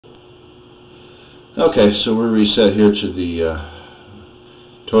Okay, so we're reset here to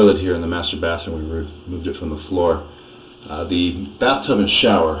the toilet here in the master bathroom. We moved it from the floor. The bathtub and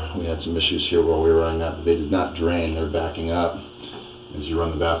shower, we had some issues here while we were running that. They did not drain, they're backing up. As you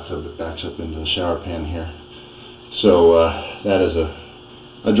run the bathtub, it backs up into the shower pan here. So that is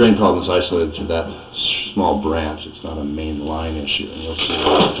a drain problem that's isolated to that small branch. It's not a main line issue, and you'll see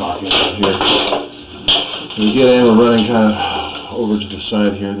what I'm talking about here. When we get in, we're running kind of over to the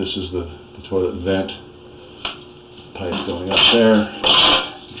side here. This is the toilet vent. Pipe going up there.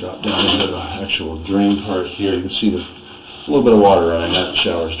 Drop down into the actual drain part here. You can see there's a little bit of water running. That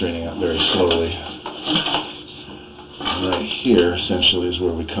shower is draining out very slowly. And right here, essentially, is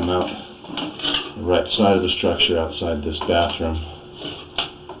where we come out. The right side of the structure outside this bathroom.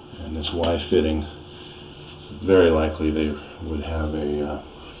 And this Y fitting, very likely they would have a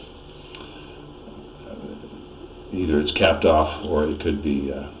either it's capped off or it could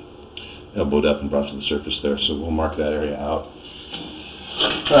be elbowed up and brought to the surface there, so we'll mark that area out.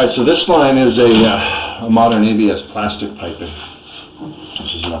 Alright, so this line is a modern ABS plastic piping.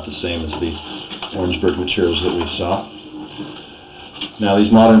 This is not the same as the Orangeburg materials that we saw. Now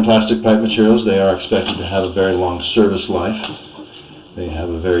these modern plastic pipe materials, they are expected to have a very long service life. They have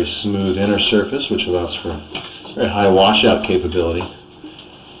a very smooth inner surface, which allows for very high washout capability,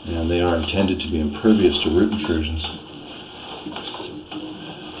 and they are intended to be impervious to root intrusions.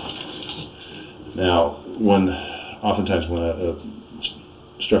 Now, oftentimes when a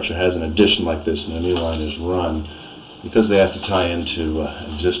structure has an addition like this and a new line is run, because they have to tie into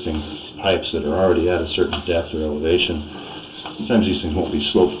existing pipes that are already at a certain depth or elevation, sometimes these things won't be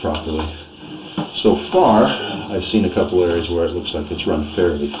sloped properly. So far, I've seen a couple areas where it looks like it's run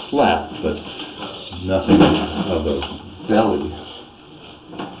fairly flat, but nothing of a belly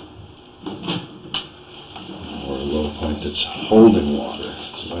or a low point that's holding water,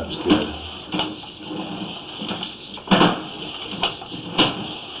 so that's good.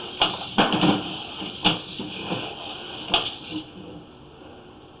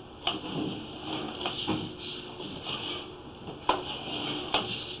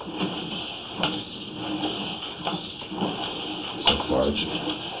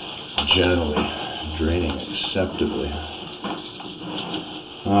 It's generally draining acceptably.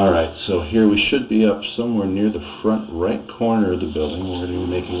 Alright, so here we should be up somewhere near the front right corner of the building. We're going to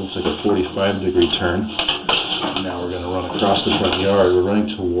be making, looks like a 45-degree turn. And now we're going to run across the front yard. We're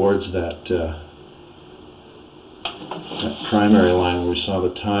running towards that primary line where we saw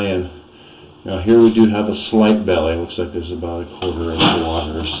the tie-in. Now here we do have a slight belly. Looks like there's about a quarter inch of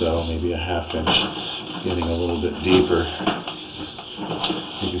water or so, maybe a half inch, getting a little bit deeper.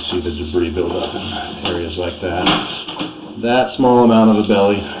 You can see the debris build up in areas like that. That small amount of a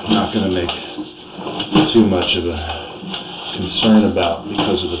belly, not going to make too much of a concern about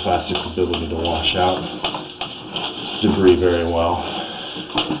because of the plastic's ability to wash out debris very well.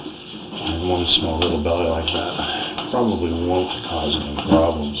 And one small little belly like that probably won't cause any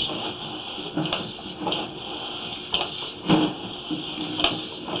problems.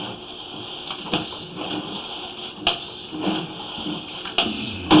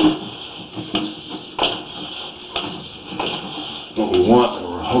 What we want,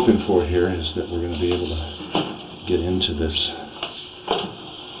 what we're hoping for here, is that we're going to be able to get into this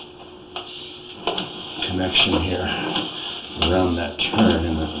connection here around that turn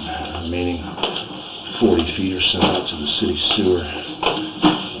in the remaining 40 feet or so out to the city sewer.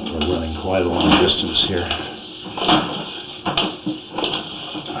 We're running quite a long distance here.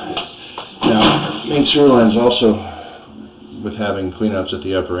 Now, main sewer lines also, with having cleanouts at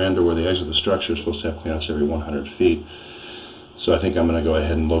the upper end or where the exit of the structure is supposed to have cleanouts every 100 feet. So I think I'm going to go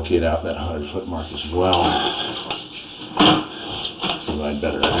ahead and locate out that 100-foot mark as well. Provide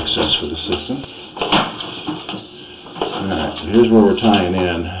better access for the system. Alright, so here's where we're tying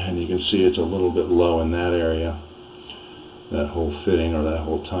in, and you can see it's a little bit low in that area. That whole fitting or that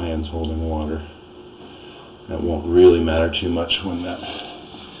whole tie-in's holding water. That won't really matter too much when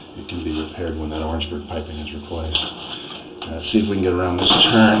it can be repaired when that Orangeburg piping is replaced. Let's see if we can get around this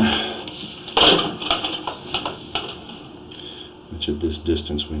turn. Which at this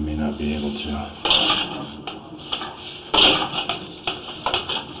distance we may not be able to.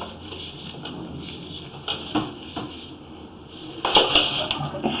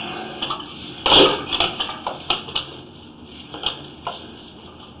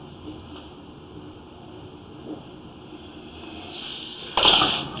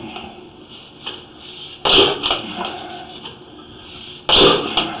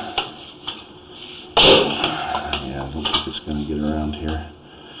 Get around here.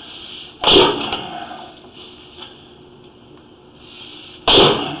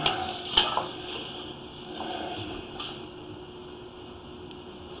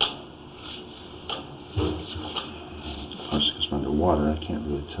 water. I can't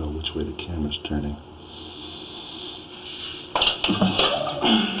really tell which way the camera's turning.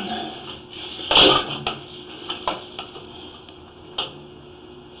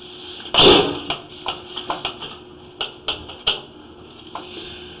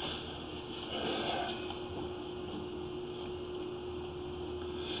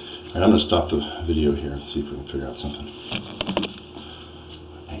 Alright, I'm going to stop the video here and see if we can figure out something.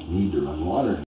 I need to run water.